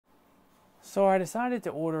So I decided to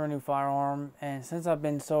order a new firearm, and since I've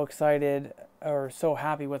been so excited or so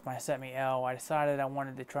happy with my Cetme L, I decided I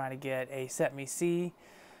wanted to try to get a Cetme C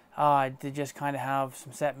to just kind of have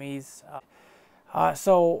some Cetmes.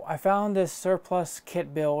 So I found this surplus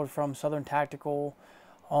kit build from Southern Tactical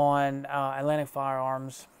on Atlantic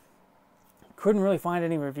Firearms. Couldn't really find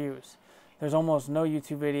any reviews. There's almost no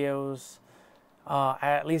YouTube videos,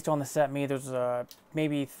 at least on the Cetme. There's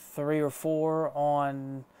maybe 3 or 4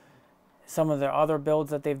 on some of the other builds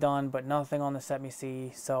that they've done, but nothing on the Cetme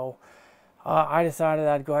C. So I decided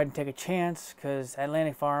I'd go ahead and take a chance because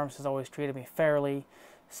Atlantic Firearms has always treated me fairly.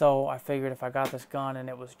 So I figured if I got this gun and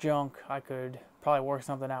it was junk, I could probably work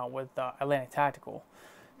something out with Atlantic Tactical.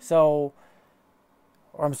 So,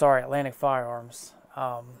 or I'm sorry, Atlantic Firearms.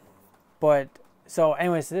 So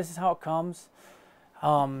anyways, this is how it comes.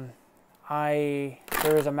 There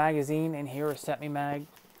is a magazine in here, a Cetme mag.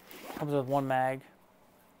 Comes with 1 mag.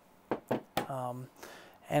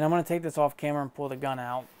 And I'm going to take this off camera and pull the gun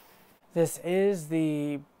out. This is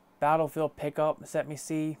the Battlefield Pickup Cetme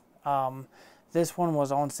C. This one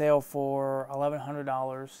was on sale for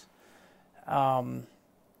 $1,100.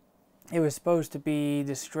 It was supposed to be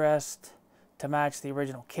distressed to match the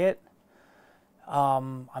original kit.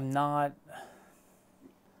 I'm not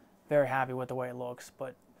very happy with the way it looks,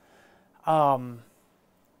 but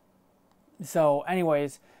so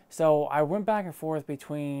anyways, so I went back and forth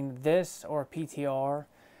between this or a PTR,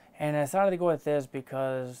 and I decided to go with this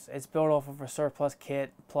because it's built off of a surplus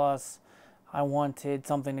kit, plus I wanted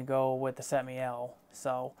something to go with the Cetme L.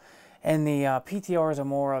 So, and the PTRs are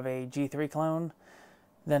more of a G3 clone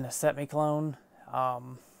than a Cetme clone.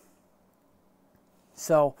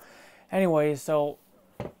 So anyways, so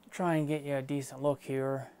try and get you a decent look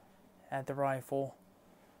here at the rifle.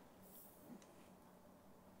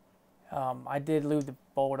 I did leave the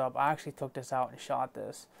bolt up. I actually took this out and shot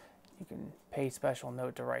this. You can pay special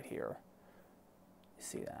note to right here. You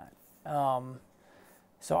see that?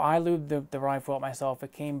 So I lubed the rifle up myself.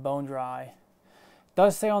 It came bone dry. It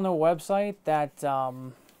does say on their website that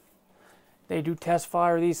they do test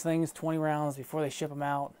fire these things 20 rounds before they ship them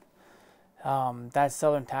out. That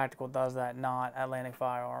Southern Tactical does that, not Atlantic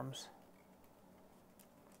Firearms.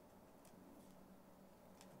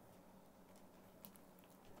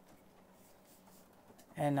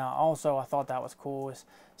 And also, I thought that was cool. Is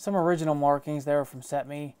some original markings there from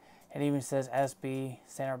Cetme. It even says SB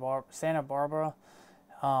Santa Barbara.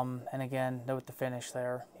 And again, note the finish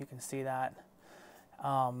there. You can see that.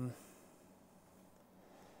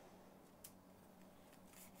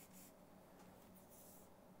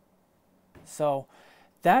 So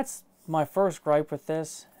that's my first gripe with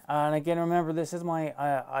this. And again, remember, this is my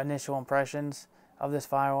initial impressions of this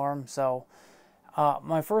firearm. So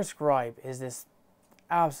my first gripe is this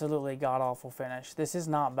absolutely god-awful finish. This is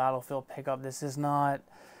not Battlefield Pickup. This is not,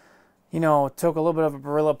 you know, took a little bit of a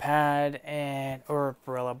Barilla pad and, or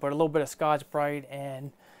Barilla, but a little bit of Scotch-Brite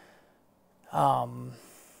and,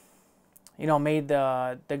 you know, made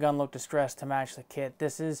the gun look distressed to match the kit.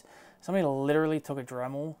 This is, somebody literally took a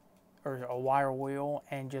Dremel or a wire wheel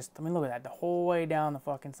and just, I mean, look at that, the whole way down the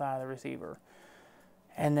fucking side of the receiver.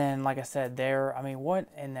 And then, like I said, there, I mean, what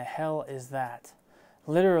in the hell is that?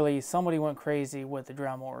 Literally, somebody went crazy with the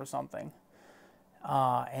Dremel or something.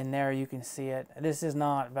 And there you can see it. This is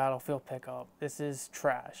not Battlefield Pickup. This is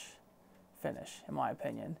trash finish, in my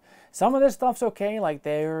opinion. Some of this stuff's okay, like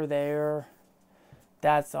there.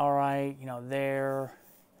 That's all right, you know, there.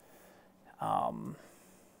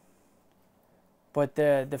 But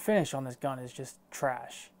the finish on this gun is just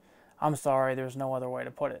trash. I'm sorry, there's no other way to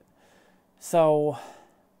put it. So,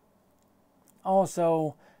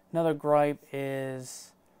 also, another gripe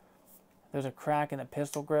is there's a crack in the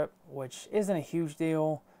pistol grip, which isn't a huge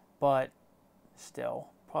deal, but still,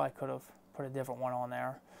 probably could have put a different one on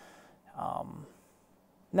there.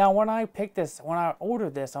 Now, when I picked this, when I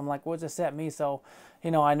ordered this, I'm like, what's a Cetme? So,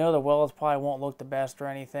 you know, I know the welds probably won't look the best or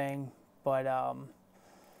anything, but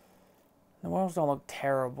the welds don't look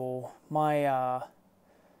terrible. My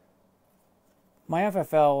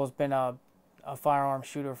FFL has been a firearm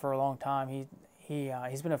shooter for a long time.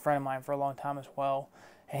 He's been a friend of mine for a long time as well,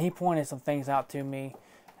 and he pointed some things out to me.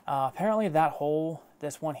 Apparently that hole,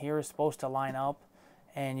 this one here, is supposed to line up,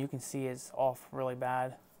 and you can see it's off really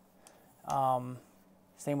bad.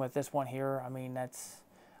 Same with this one here. I mean,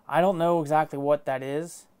 I don't know exactly what that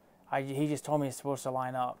is. He just told me it's supposed to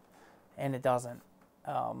line up, and it doesn't.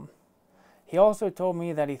 He also told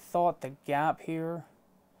me that he thought the gap here,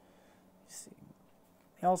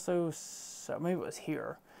 he also, so maybe it was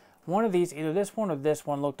here. One of these, either this one or this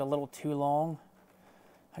one, looked a little too long.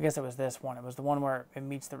 I guess it was this one. It was the one where it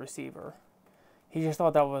meets the receiver. He just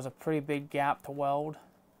thought that was a pretty big gap to weld.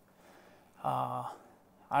 I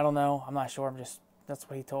don't know. I'm not sure. That's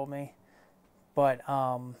what he told me. But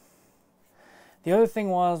the other thing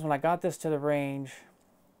was, when I got this to the range,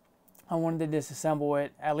 I wanted to disassemble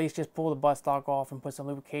it, at least just pull the buttstock off and put some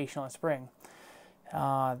lubrication on the spring.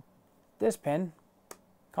 This pin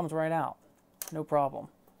comes right out, no problem.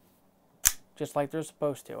 Just like they're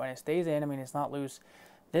supposed to, and it stays in. I mean, it's not loose.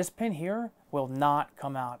 This pin here will not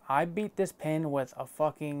come out. I beat this pin with a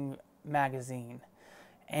fucking magazine,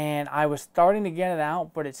 and I was starting to get it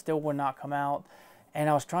out, but it still would not come out. And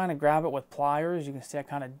I was trying to grab it with pliers. You can see I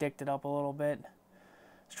kind of dicked it up a little bit. I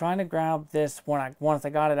was trying to grab this once I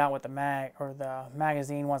got it out with the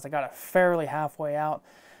magazine. Once I got it fairly halfway out,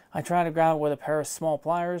 I tried to grab it with a pair of small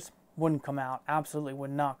pliers. Wouldn't come out. Absolutely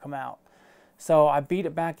would not come out. So I beat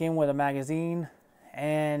it back in with a magazine,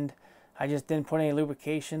 and I just didn't put any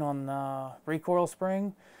lubrication on the recoil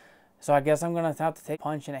spring. So I guess I'm going to have to take a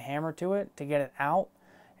punch and a hammer to it to get it out.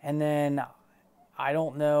 And then I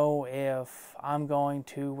don't know if I'm going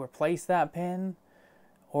to replace that pin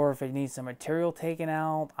or if it needs some material taken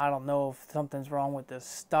out. I don't know if something's wrong with this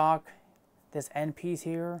stock, this end piece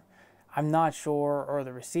here. I'm not sure, or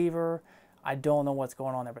the receiver. I don't know what's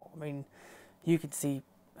going on there. But I mean, you can see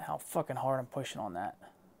how fucking hard I'm pushing on that.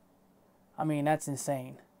 I mean, that's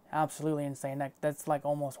insane. Absolutely insane. That's like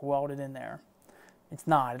almost welded in there. It's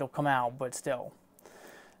not. It'll come out, but still.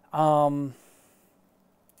 I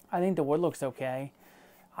think the wood looks okay.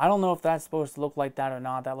 I don't know if that's supposed to look like that or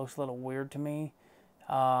not. That looks a little weird to me.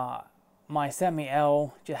 My Cetme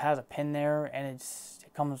L just has a pin there, and it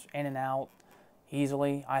comes in and out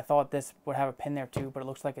easily. I thought this would have a pin there too, but it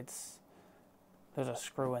looks like there's a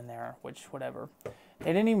screw in there, which whatever.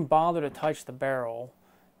 They didn't even bother to touch the barrel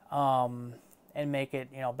and make it,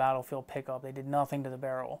 battlefield pickup. They did nothing to the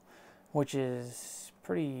barrel, which is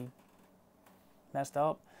pretty messed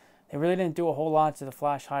up. They really didn't do a whole lot to the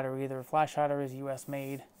flash hider either. The flash hider is US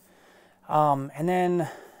made. And then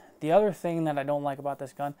the other thing that I don't like about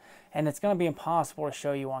this gun, and it's going to be impossible to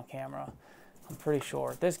show you on camera, I'm pretty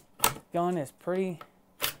sure. This gun is pretty,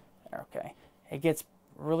 okay. It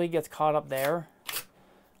really gets caught up there.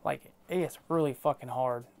 Like, it's really fucking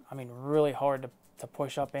hard. I mean, really hard to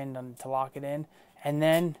push up in and to lock it in. And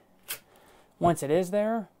then, once it is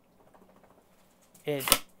there, it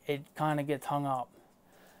kind of gets hung up.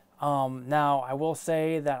 Now, I will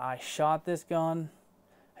say that I shot this gun.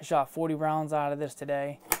 I shot 40 rounds out of this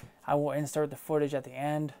today. I will insert the footage at the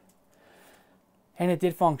end. And it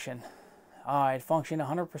did function. It functioned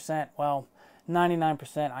 100%, well,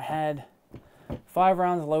 99%. I had 5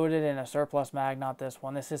 rounds loaded in a surplus mag, not this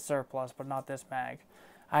one. This is surplus, but not this mag.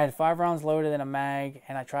 I had 5 rounds loaded in a mag,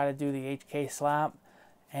 and I tried to do the HK slap,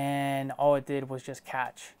 and all it did was just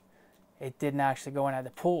catch. It didn't actually go in. I had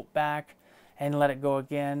to pull it back and let it go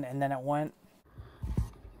again, and then it went.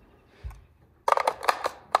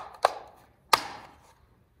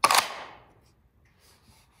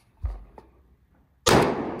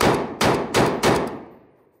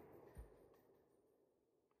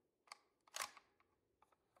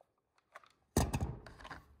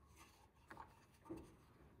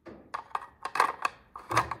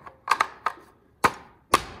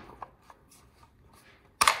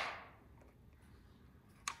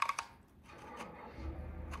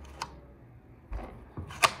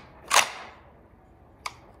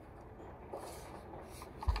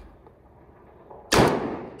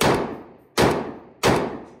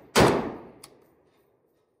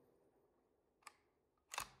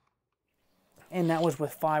 And that was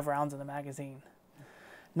with 5 rounds in the magazine.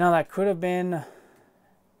 Now that could have been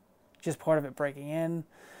just part of it breaking in.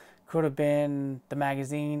 Could have been the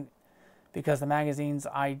magazine, because the magazines,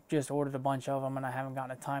 I just ordered a bunch of them and I haven't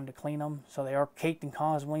gotten the time to clean them. So they are caked in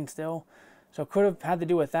cosmoline still. So it could have had to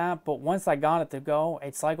do with that, but once I got it to go,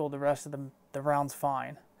 it cycled the rest of the rounds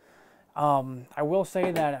fine. I will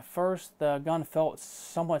say that at first the gun felt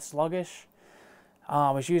somewhat sluggish.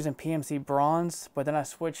 I was using PMC bronze, but then I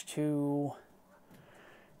switched to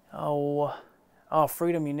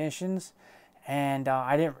Freedom munitions, and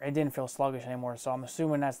it didn't feel sluggish anymore. So I'm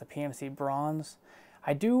assuming that's the PMC bronze.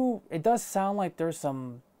 It does sound like there's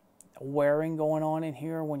some wearing going on in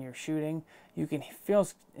here when you're shooting. You can feel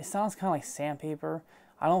it sounds kind of like sandpaper.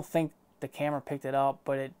 I don't think the camera picked it up,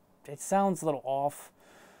 but it sounds a little off.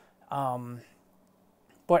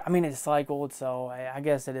 But I mean, it's cycled, so I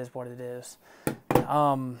guess it is what it is.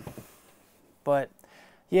 But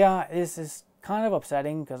yeah, this is kind of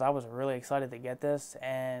upsetting because I was really excited to get this,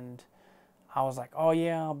 and I was like, oh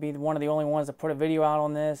yeah, I'll be one of the only ones to put a video out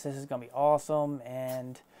on this. This is gonna be awesome,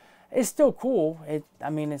 and it's still cool. I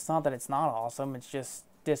mean, it's not that it's not awesome. It's just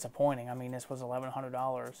disappointing. I mean, this was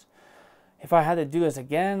 $1,100. If I had to do this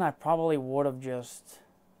again, I probably would have just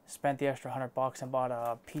spent the extra $100 and bought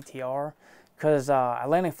a PTR, because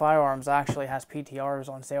Atlantic Firearms actually has PTRs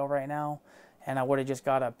on sale right now, and I would have just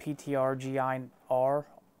got a PTR GI-R,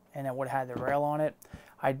 and it would have had the rail on it.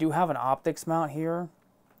 I do have an optics mount here.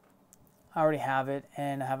 I already have it,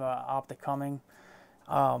 and I have an optic coming.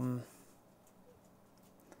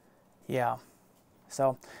 Yeah.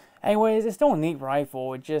 So, anyways, it's still a neat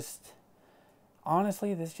rifle. It just,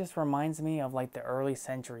 honestly, this just reminds me of like the early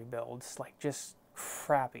century builds, like just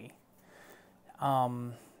crappy.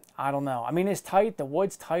 I don't know. I mean, it's tight. The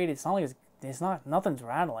wood's tight. It's not like nothing's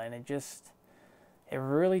rattling. It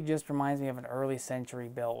really just reminds me of an early century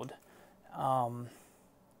build. And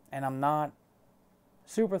I'm not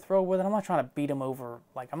super thrilled with it. I'm not trying to beat him over.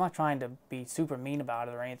 Like, I'm not trying to be super mean about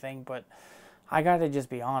it or anything, but I got to just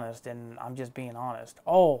be honest, and I'm just being honest.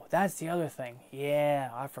 Oh, that's the other thing. Yeah,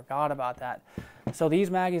 I forgot about that. So these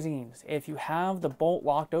magazines, if you have the bolt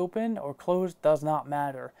locked open or closed, does not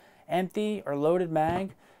matter. Empty or loaded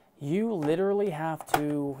mag, you literally have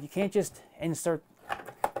to, you can't just insert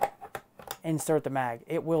the mag.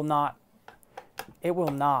 It will not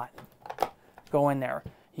go in there.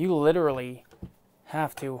 You literally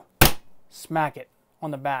have to smack it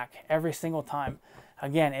on the back every single time.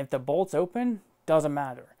 Again, if the bolt's open, doesn't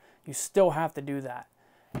matter. You still have to do that.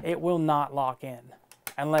 It will not lock in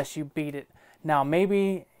unless you beat it. Now,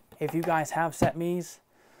 maybe if you guys have Cetmes,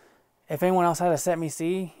 if anyone else had a Cetme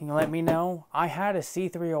C, you can let me know. I had a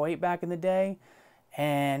C308 back in the day,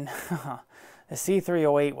 and the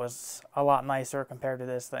C308 was a lot nicer compared to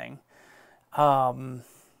this thing. And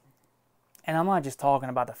I'm not just talking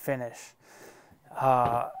about the finish,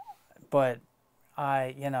 but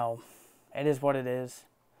it is what it is.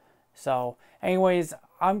 So, anyways,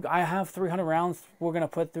 I have 300 rounds we're gonna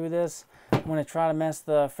put through this. I'm gonna try to mess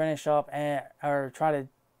the finish up or try to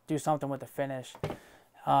do something with the finish.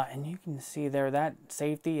 And you can see there that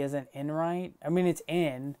safety isn't in right. I mean, it's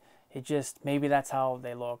in. It just, maybe that's how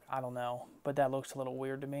they look. I don't know, but that looks a little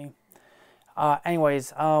weird to me.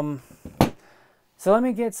 Anyways, so let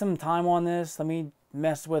me get some time on this. Let me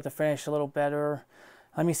mess with the finish a little better.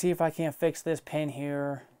 Let me see if I can't fix this pin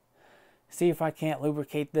here. See if I can't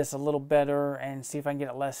lubricate this a little better and see if I can get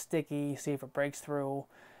it less sticky, see if it breaks through,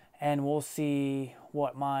 and we'll see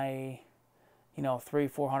what my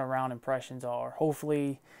 300-400 round impressions are.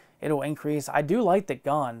 Hopefully it'll increase. I do like the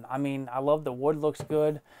gun. I mean, I love the wood, looks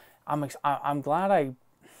good. I'm glad I'm glad I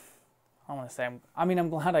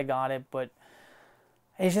got it, but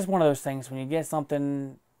it's just one of those things when you get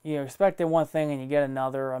something, you're expecting one thing and you get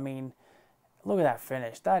another. I mean, look at that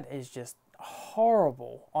finish. That is just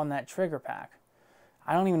horrible on that trigger pack.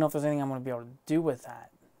 I don't even know if there's anything I'm going to be able to do with that.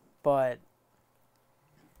 But,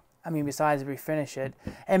 I mean, besides refinish it.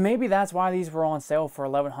 And maybe that's why these were on sale for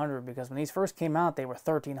 $1,100, because when these first came out, they were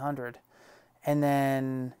 $1,300. And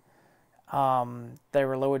then they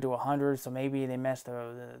were lowered to $100, so maybe they messed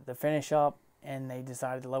the finish up and they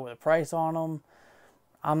decided to lower the price on them.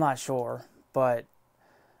 I'm not sure. But,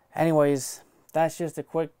 anyways, that's just a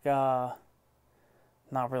quick...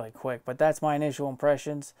 not really quick, but that's my initial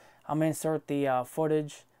impressions. I'm going to insert the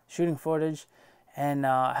shooting footage, and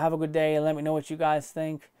have a good day, and let me know what you guys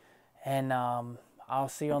think, and I'll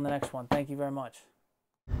see you on the next one. Thank you very much.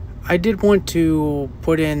 I did want to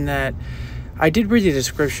put in that I did read the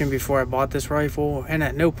description before I bought this rifle, and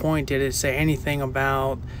at no point did it say anything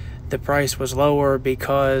about the price was lower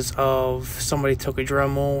because of somebody took a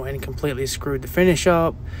Dremel and completely screwed the finish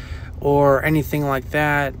up, or anything like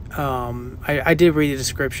that. I did read the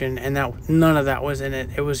description, and none of that was in it.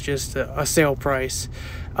 It was just a sale price.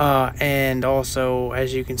 And also,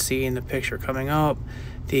 as you can see in the picture coming up,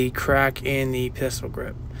 the crack in the pistol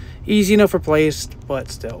grip. Easy enough replaced, but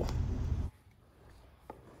still.